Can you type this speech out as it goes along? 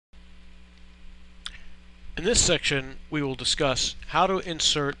In this section, we will discuss how to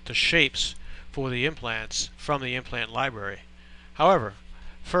insert the shapes for the implants from the implant library. However,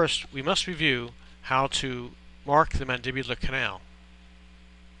 first we must review how to mark the mandibular canal.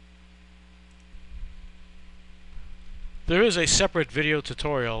 There is a separate video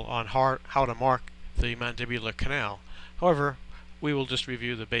tutorial on how to mark the mandibular canal. However, we will just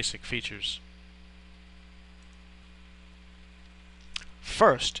review the basic features.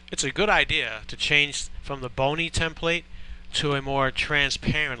 First, it's a good idea to change from the bony template to a more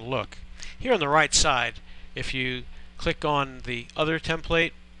transparent look. Here on the right side, if you click on the other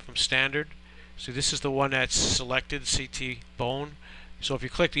template from standard, so this is the one that's selected, CT bone. So if you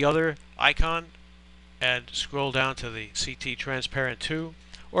click the other icon and scroll down to the CT transparent 2,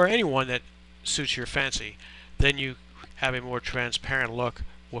 or any one that suits your fancy, then you have a more transparent look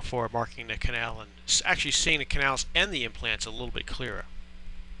for marking the canal and actually seeing the canals and the implants a little bit clearer.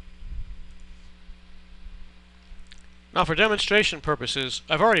 Now, for demonstration purposes,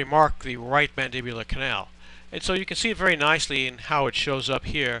 I've already marked the right mandibular canal, and so you can see it very nicely in how it shows up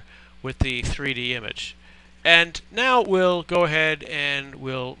here with the 3D image. And now we'll go ahead and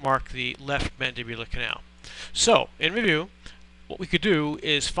we'll mark the left mandibular canal. So, in review, what we could do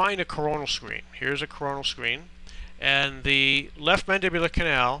is find a coronal screen. Here's a coronal screen, and the left mandibular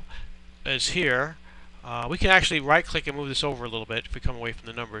canal is here. We can actually right-click and move this over a little bit if we come away from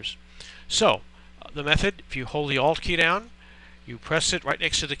the numbers. So, the method, if you hold the Alt key down, you press it right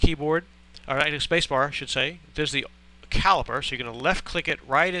next to the keyboard, or right next to the spacebar, I should say. There's the caliper, so you're going to left-click it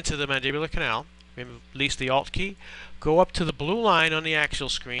right into the mandibular canal. Release the Alt key, go up to the blue line on the axial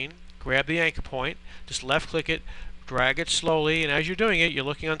screen, grab the anchor point, just left-click it, drag it slowly, and as you're doing it, you're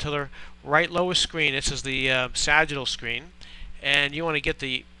looking onto the right lowest screen. This is the sagittal screen, and you want to get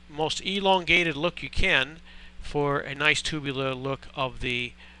the most elongated look you can for a nice tubular look of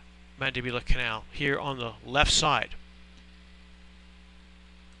the mandibular canal here on the left side.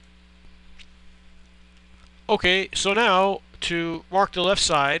 Okay, so now to mark the left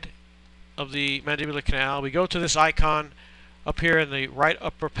side of the mandibular canal, we go to this icon up here in the right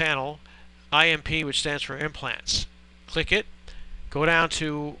upper panel, IMP, which stands for implants. Click it, go down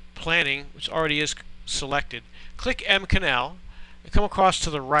to planning, which already is selected, click M canal, and come across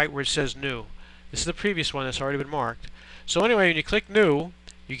to the right where it says new. This is the previous one that's already been marked. So anyway, when you click new,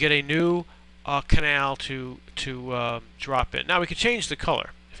 you get a new canal to drop in. Now we can change the color.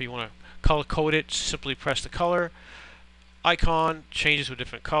 If you want to color code it, simply press the color icon, changes to a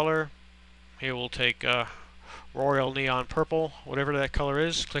different color. Here we'll take royal neon purple, whatever that color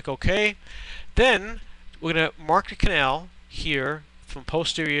is. Click OK. Then we're going to mark the canal here from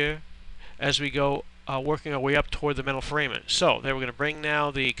posterior as we go working our way up toward the metal foramen. So there we're going to bring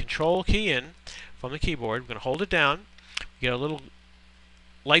now the control key in from the keyboard. We're going to hold it down. We get a little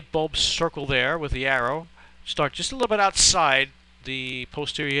light bulb circle there with the arrow. Start just a little bit outside the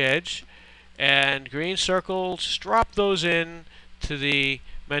posterior edge, and green circles, drop those in to the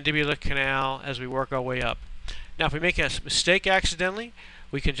mandibular canal as we work our way up. Now if we make a mistake accidentally,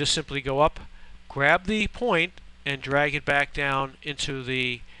 we can just simply go up, grab the point, and drag it back down into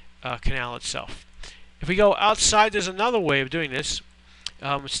the canal itself. If we go outside, there's another way of doing this.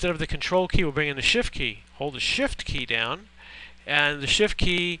 Instead of the control key, we'll bring in the shift key. Hold the shift key down, and the shift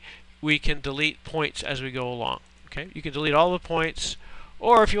key, we can delete points as we go along. Okay, you can delete all the points,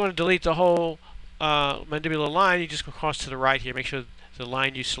 or if you want to delete the whole mandibular line, you just go across to the right here. Make sure the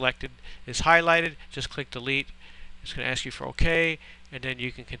line you selected is highlighted. Just click delete. It's going to ask you for OK, and then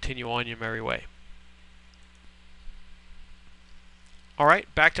you can continue on your merry way.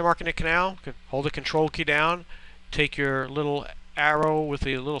 Alright, back to marking the canal. Hold the control key down, take your little arrow with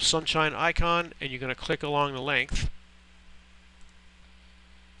the little sunshine icon, and you're going to click along the length.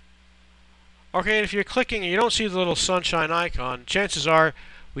 Okay, and if you're clicking and you don't see the little sunshine icon, chances are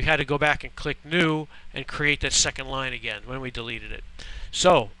we had to go back and click new and create that second line again when we deleted it.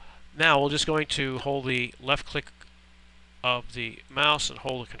 So now we're just going to hold the left click of the mouse and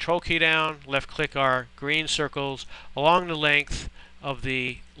hold the control key down, left click our green circles along the length of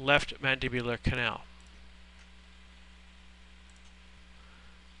the left mandibular canal.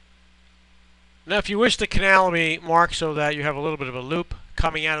 Now if you wish the canal to be marked so that you have a little bit of a loop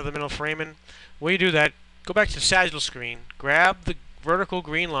coming out of the middle foramen, when you do that, go back to the sagittal screen, grab the vertical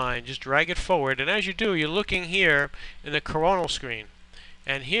green line, just drag it forward, and as you do, you're looking here in the coronal screen.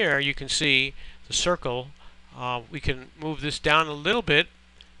 And here you can see the circle. We can move this down a little bit,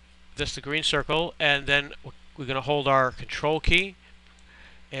 that's the green circle, and then we're going to hold our control key,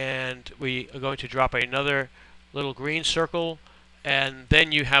 and we are going to drop another little green circle, and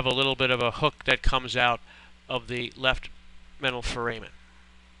then you have a little bit of a hook that comes out of the left metal foramen.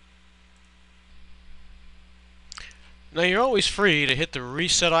 Now you're always free to hit the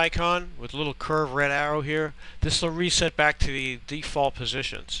reset icon with a little curved red arrow here. This will reset back to the default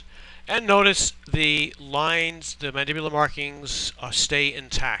positions. And notice the lines, the mandibular markings stay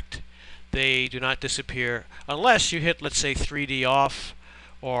intact. They do not disappear unless you hit, let's say, 3D off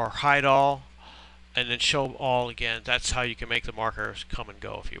or hide all and then show all again. That's how you can make the markers come and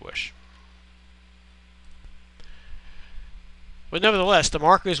go if you wish. But nevertheless, the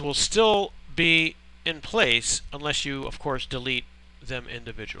markers will still be in place unless you, of course, delete them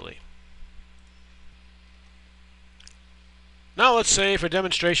individually. Now let's say for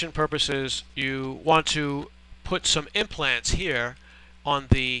demonstration purposes you want to put some implants here on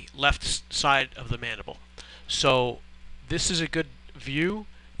the left side of the mandible. So this is a good view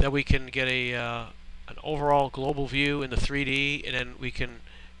that we can get an overall global view in the 3D, and then we can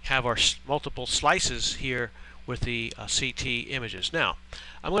have our multiple slices here with the CT images. Now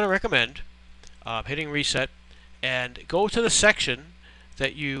I'm going to recommend hitting reset and go to the section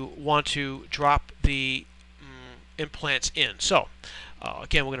that you want to drop the implants in. So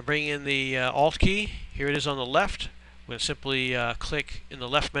again, we're going to bring in the Alt key. Here it is on the left. We're going to simply click in the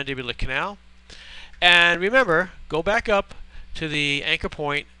left mandibular canal. And remember, go back up to the anchor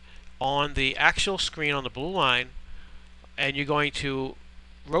point on the actual screen on the blue line, and you're going to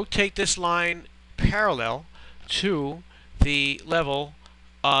rotate this line parallel to the level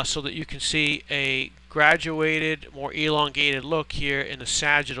so that you can see a graduated, more elongated look here in the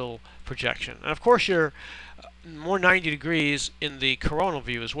sagittal projection. And of course, you're more 90 degrees in the coronal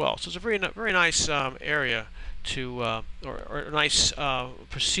view as well. So it's a very nice area to, or a nice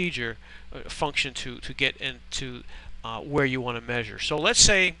procedure function to get into where you want to measure. So let's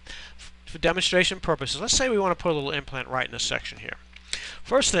say, for demonstration purposes, let's say we want to put a little implant right in this section here.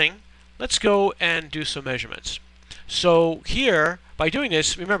 First thing, let's go and do some measurements. So here, by doing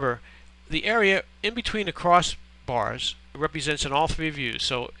this, remember, the area in between the crossbars represents in all three views.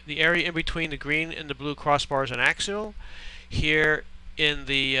 So the area in between the green and the blue crossbars and axial, here in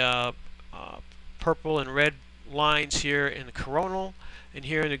the purple and red lines here in the coronal, and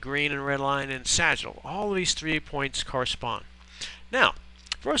here in the green and red line in sagittal. All of these 3 points correspond. Now,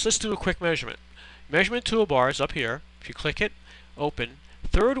 first let's do a quick measurement. Measurement toolbar is up here. If you click it, open.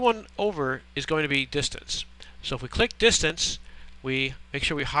 Third one over is going to be distance. So if we click distance, we make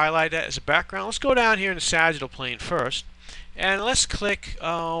sure we highlight that as a background. Let's go down here in the sagittal plane first, and let's click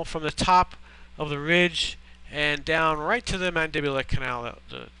from the top of the ridge and down right to the mandibular canal,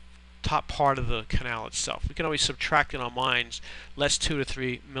 the top part of the canal itself. We can always subtract in our minds less 2 to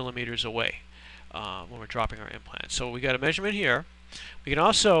 3 millimeters away when we're dropping our implant. So we got a measurement here. We can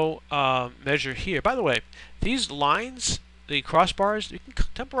also measure here. By the way, these lines, the crossbars, you can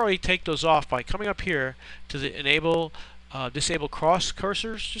temporarily take those off by coming up here to the enable disable cross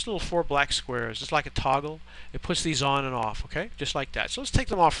cursors, just little 4 black squares, just like a toggle. It puts these on and off, okay, just like that. So let's take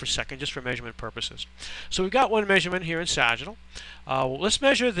them off for a second, just for measurement purposes. So we've got one measurement here in sagittal. Let's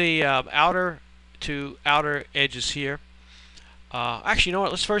measure the outer to outer edges here. Actually, you know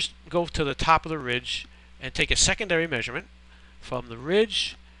what? Let's first go to the top of the ridge and take a secondary measurement from the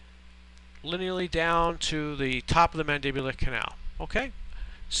ridge linearly down to the top of the mandibular canal. Okay,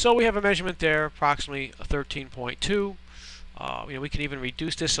 so we have a measurement there, approximately 13.2. We can even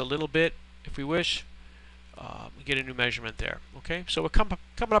reduce this a little bit if we wish. We get a new measurement there. Okay, so we're coming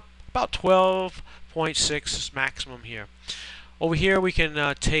up about 12.6 maximum here. Over here we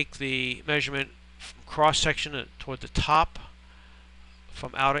can take the measurement from cross section toward the top,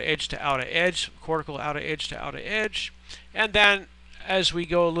 from outer edge to outer edge, cortical outer edge to outer edge, and then as we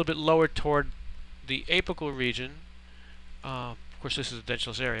go a little bit lower toward the apical region, of course this is the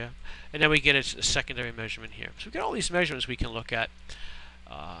dentulous area, and then we get a secondary measurement here. So we get all these measurements we can look at,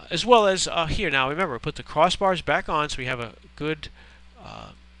 as well as here. Now remember, put the crossbars back on so we have a good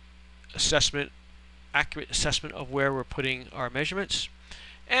accurate assessment of where we're putting our measurements.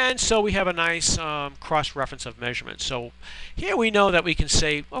 And so we have a nice cross-reference of measurements. So here we know that we can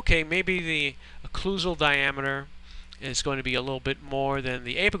say, okay, maybe the occlusal diameter is going to be a little bit more than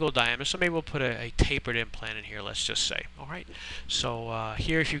the apical diameter, so maybe we'll put a tapered implant in here, let's just say. All right. So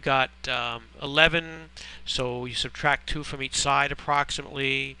here, if you've got 11, so you subtract 2 from each side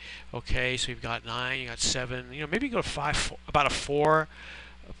approximately. Okay, so you've got 9, you got 7. Maybe you go to 5, about a 4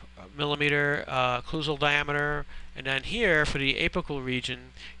 millimeter occlusal diameter. And then here for the apical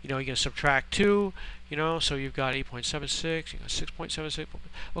region, you're going to subtract 2. So you've got 8.76, you've got 6.76.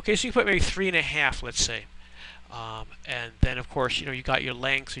 Okay, so you put maybe 3.5, let's say. And then of course you got your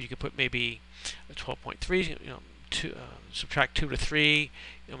length, so you could put maybe 12.3, subtract 2 to 3,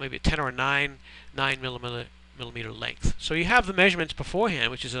 maybe a 10 or a 9 millimeter millimeter length. So you have the measurements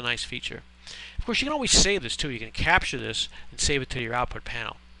beforehand, which is a nice feature. Of course, you can always save this too. You can capture this and save it to your output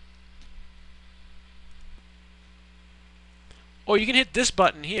panel. Or you can hit this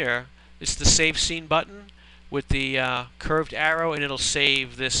button here. It's the Save Scene button with the curved arrow, and it'll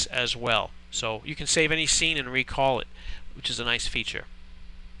save this as well. So you can save any scene and recall it, which is a nice feature.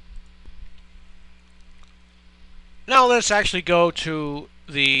 Now let's actually go to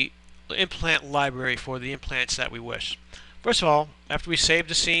the implant library for the implants that we wish. First of all, after we save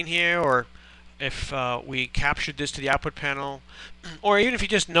the scene here, or if we captured this to the output panel, or even if you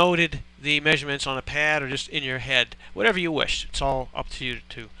just noted the measurements on a pad or just in your head, whatever you wish, it's all up to you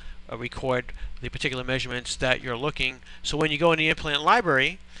to record the particular measurements that you're looking. So when you go in the implant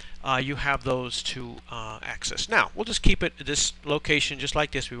library, you have those to access. Now, we'll just keep it at this location just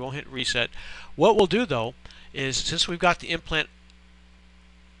like this. We won't hit reset. What we'll do though is, since we've got the implant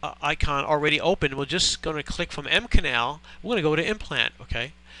icon already open, we're just going to click from M Canal. We're going to go to Implant.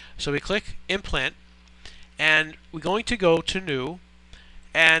 Okay, so we click Implant, and we're going to go to New,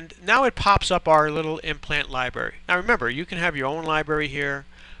 and now it pops up our little implant library. Now remember, you can have your own library here.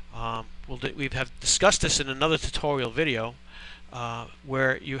 We have discussed this in another tutorial video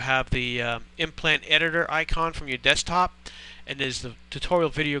where you have the implant editor icon from your desktop, and there's the tutorial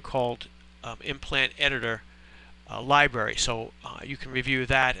video called Implant Editor library. So you can review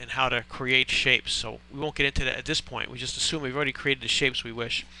that and how to create shapes. So we won't get into that at this point. We just assume we've already created the shapes we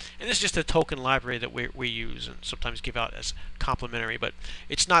wish. And this is just a token library that we use and sometimes give out as complimentary, but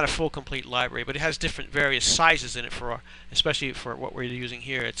it's not a full complete library, but it has different various sizes in it for especially for what we're using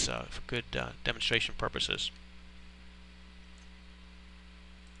here. It's for good demonstration purposes.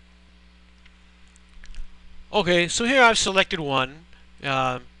 Okay, so here I've selected one.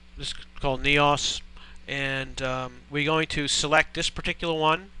 This is called Neos, and we're going to select this particular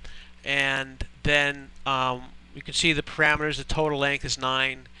one, and then you can see the parameters. The total length is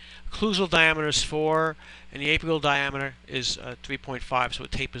 9, occlusal diameter is 4, and the apical diameter is 3.5, so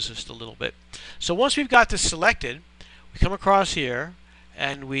it tapers just a little bit. So once we've got this selected, we come across here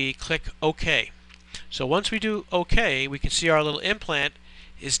and we click OK. So once we do OK, we can see our little implant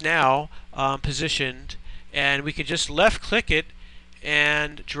is now positioned, and we can just left click it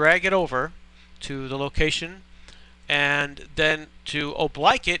and drag it over to the location, and then to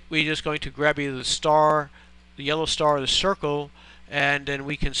oblique it, we're just going to grab either the star, the yellow star, or the circle, and then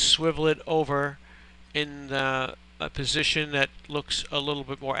we can swivel it over in a position that looks a little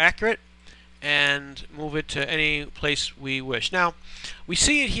bit more accurate and move it to any place we wish. Now we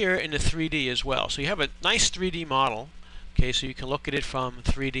see it here in the 3D as well, so you have a nice 3D model. Okay, so you can look at it from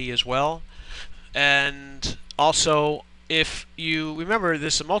 3D as well. And also, if you remember,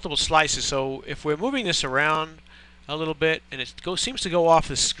 there's multiple slices, so if we're moving this around a little bit and it seems to go off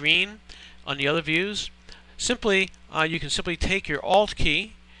the screen on the other views, simply you can simply take your Alt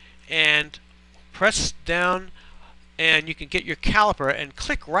key and press down, and you can get your caliper and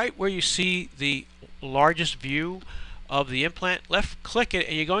click right where you see the largest view of the implant. Left click it,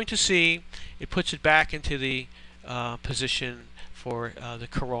 and you're going to see it puts it back into the position for the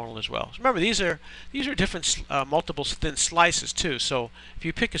coronal as well. So remember, these are different multiple thin slices too. So if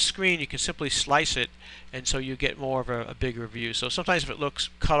you pick a screen, you can simply slice it, and so you get more of a bigger view. So sometimes if it looks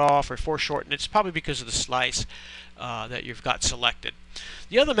cut off or foreshortened, it's probably because of the slice that you've got selected.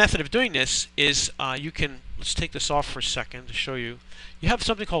 The other method of doing this is you can, let's take this off for a second to show you. You have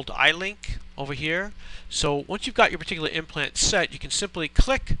something called iLink over here. So once you've got your particular implant set, you can simply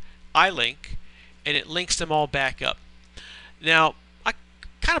click iLink, and it links them all back up. Now, I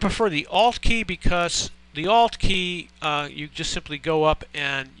kind of prefer the Alt key, because the Alt key, you just simply go up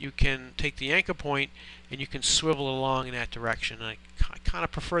and you can take the anchor point and you can swivel along in that direction. I kind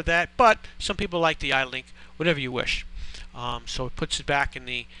of prefer that, but some people like the iLink, whatever you wish. So it puts it back in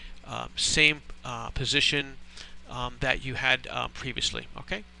the same position that you had previously.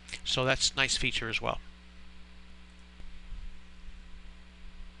 Okay, so that's a nice feature as well.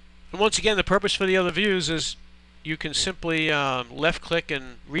 And once again, the purpose for the other views is you can simply left click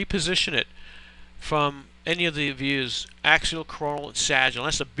and reposition it from any of the views, axial, coronal, and sagittal.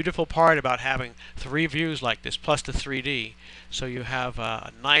 That's the beautiful part about having 3 views like this plus the 3D. So you have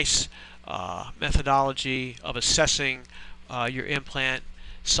a nice methodology of assessing your implant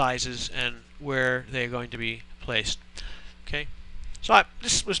sizes and where they're going to be placed. Okay, so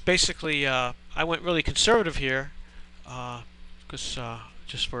this was basically I went really conservative here because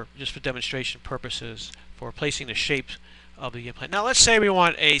just for demonstration purposes, for placing the shapes of the implant. Now let's say we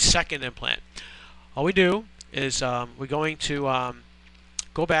want a second implant. All we do is we're going to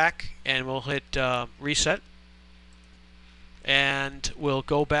go back and we'll hit reset, and we'll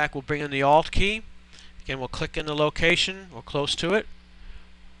go back, we'll bring in the Alt key, Again, we'll click in the location or close to it.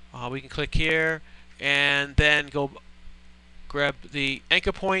 We can click here and then go grab the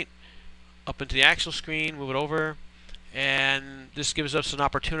anchor point up into the actual screen, move it over, and this gives us an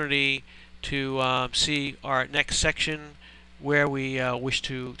opportunity to see our next section where we wish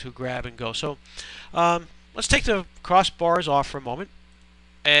to grab and go. So let's take the crossbars off for a moment,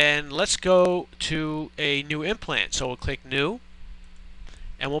 and let's go to a new implant. So we'll click New,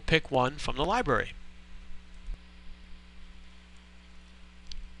 and we'll pick one from the library.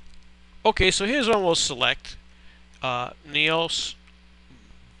 Okay, so here's one we'll select. Neos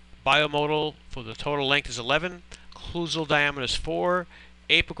Biomodal for the total length is 11, occlusal diameter is 4,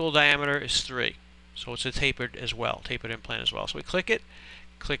 apical diameter is 3. So it's a tapered as well, tapered implant as well. So we click it,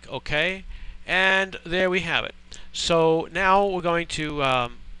 click OK, and there we have it. So now we're going to,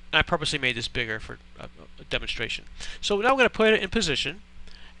 I purposely made this bigger for a demonstration. So now we're going to put it in position,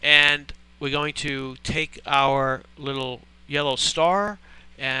 and we're going to take our little yellow star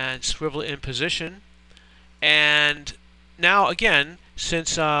and swivel it in position. And now again,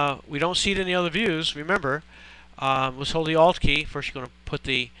 since we don't see it in the other views, remember, let's hold the Alt key. First you're going to put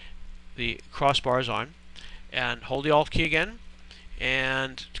the crossbars on, and hold the Alt key again,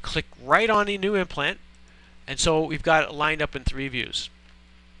 and click right on the new implant. And so we've got it lined up in 3 views.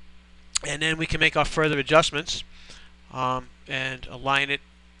 And then we can make our further adjustments and align it.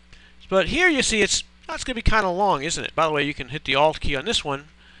 But here you see it's going to be kind of long, isn't it? By the way, you can hit the Alt key on this one,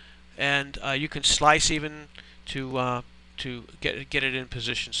 and you can slice even to get it in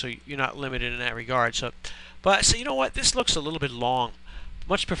position, so you're not limited in that regard. So you know what? This looks a little bit long.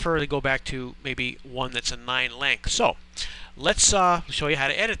 Much prefer to go back to maybe one that's a 9 length. So let's show you how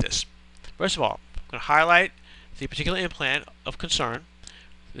to edit this. First of all, I'm going to highlight the particular implant of concern.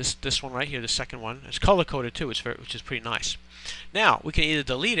 This one right here, the second one. It's color coded too, which is pretty nice. Now we can either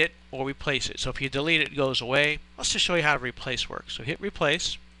delete it or replace it. So if you delete it, it goes away. Let's just show you how to replace works. So hit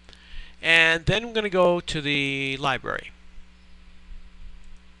replace, and then I'm going to go to the library.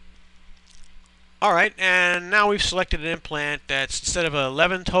 Alright, and now we've selected an implant that's, instead of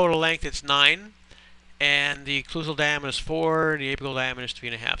 11 total length, it's 9, and the occlusal diameter is 4, the apical diameter is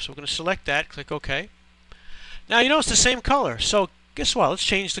 3.5. So we're going to select that, click OK. Now you notice the same color, so guess what? Let's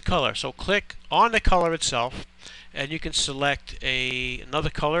change the color. So click on the color itself, and you can select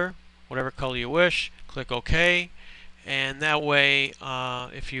another color, whatever color you wish, click OK, and that way,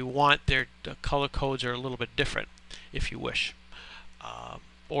 if you want, the color codes are a little bit different, if you wish.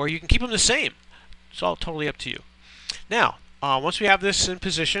 Or you can keep them the same. It's all totally up to you. Now, once we have this in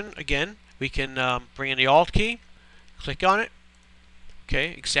position, again, we can bring in the Alt key, click on it,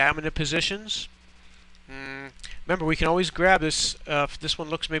 okay, examine the positions. Remember, we can always grab this if this one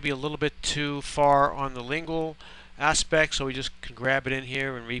looks maybe a little bit too far on the lingual aspect, so we just can grab it in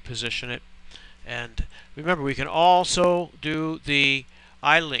here and reposition it. And remember, we can also do the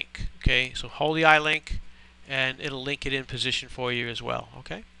I-link, okay, so hold the I-link and it'll link it in position for you as well,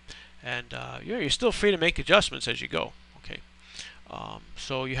 okay? And you're still free to make adjustments as you go. Okay,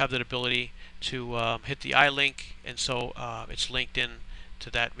 so you have that ability to hit the I-link, and so it's linked in to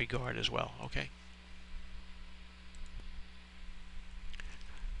that regard as well. Okay.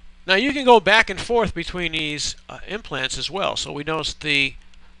 Now you can go back and forth between these implants as well. So we notice the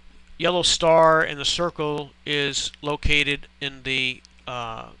yellow star and the circle is located in the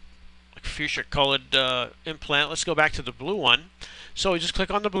fuchsia colored implant. Let's go back to the blue one. So we just click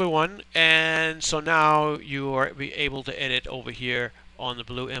on the blue one, and so now you are able to edit over here on the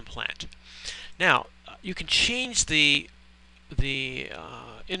blue implant. Now you can change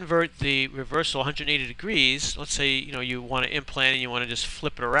invert the reversal 180 degrees. Let's say you want to implant and you want to just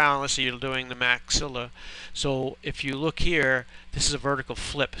flip it around. Let's say you're doing the maxilla. So if you look here, this is a vertical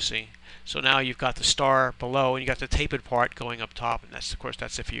flip. See, so now you've got the star below and you got the tapered part going up top, and that's, of course,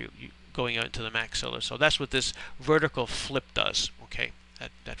 that's if you going into the maxilla. So that's what this vertical flip does. Okay,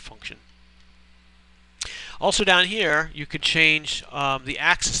 that function. Also down here, you could change the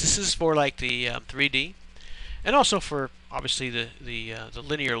axis. This is for like the 3D, and also for obviously the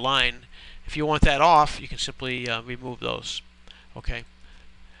linear line. If you want that off, you can simply remove those. Okay.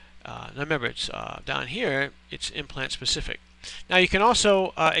 Now remember, it's down here. It's implant specific. Now you can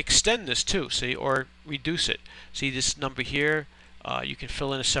also extend this too. See, or reduce it. See this number here. You can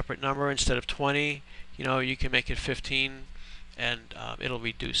fill in a separate number instead of 20. You can make it 15, and it'll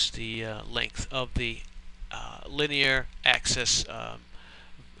reduce the length of the linear axis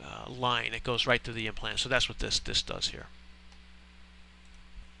line. It goes right through the implant. So that's what this does here.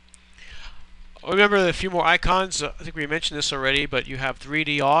 Remember a few more icons. I think we mentioned this already, but you have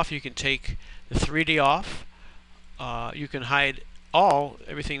 3D off. You can take the 3D off. You can hide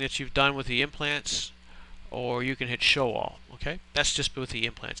everything that you've done with the implants, or you can hit show all. Okay, that's just with the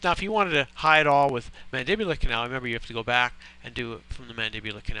implants. Now if you wanted to hide all with mandibular canal, remember you have to go back and do it from the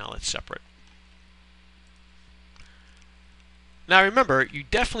mandibular canal. It's separate. Now remember, you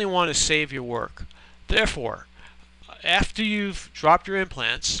definitely want to save your work. Therefore, after you've dropped your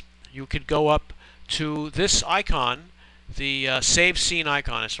implants, you could go up to this icon, the Save Scene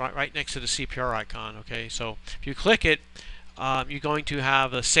icon. It's right next to the CPR icon. Okay, so if you click it, you're going to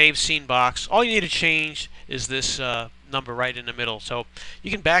have a Save Scene box. All you need to change is this number right in the middle. So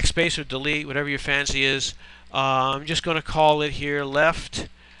you can backspace or delete, whatever your fancy is. I'm just going to call it here left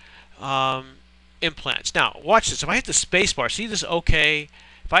implants. Now watch this. If I hit the space bar, see this OK?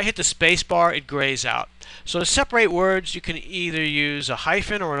 If I hit the space bar, it grays out. So to separate words, you can either use a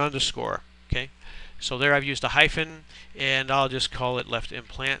hyphen or an underscore. Okay, so there I've used a hyphen, and I'll just call it left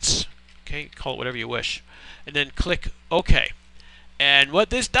implants. Okay, call it whatever you wish, and then click OK. And what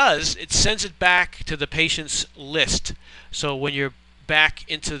this does, it sends it back to the patient's list. So when you're back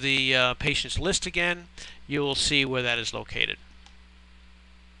into the patient's list again, you will see where that is located.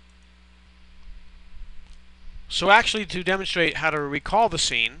 So actually, to demonstrate how to recall the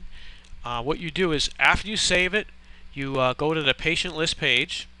scene, what you do is after you save it, you go to the patient list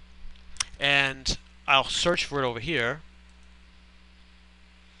page, and I'll search for it over here.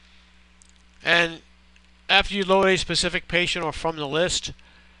 And after you load a specific patient or from the list,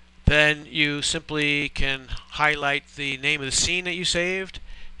 then you simply can highlight the name of the scene that you saved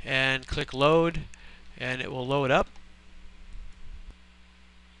and click load, and it will load up.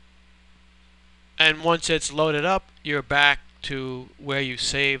 And once it's loaded up, you're back to where you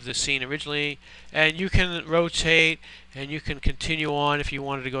saved the scene originally, and you can rotate and you can continue on if you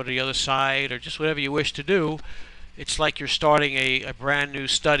wanted to go to the other side or just whatever you wish to do. It's like you're starting a brand new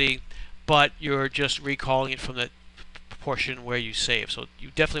study, but you're just recalling it from the portion where you save. So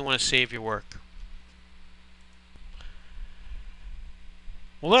you definitely want to save your work.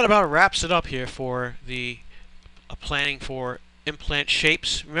 Well, that about wraps it up here for the planning for implant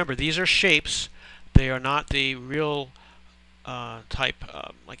shapes. Remember, these are shapes. They are not the real type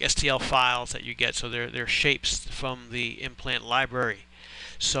like STL files that you get. So they're shapes from the implant library.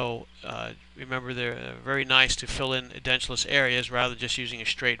 So remember, they're very nice to fill in edentulous areas rather than just using a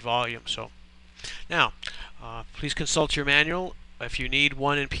straight volume. So now, please consult your manual. If you need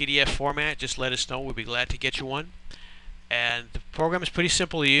one in PDF format, just let us know. We'll be glad to get you one. And the program is pretty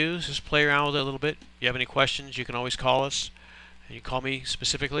simple to use. Just play around with it a little bit. If you have any questions, you can always call us. And you can call me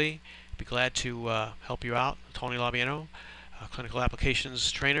specifically. Be glad to help you out. Tony Labiano, clinical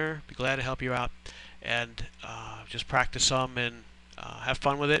applications trainer. Be glad to help you out. And just practice some and have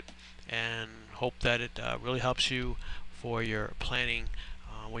fun with it. And hope that it really helps you for your planning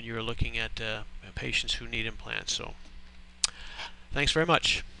when you're looking at patients who need implants. So, thanks very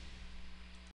much.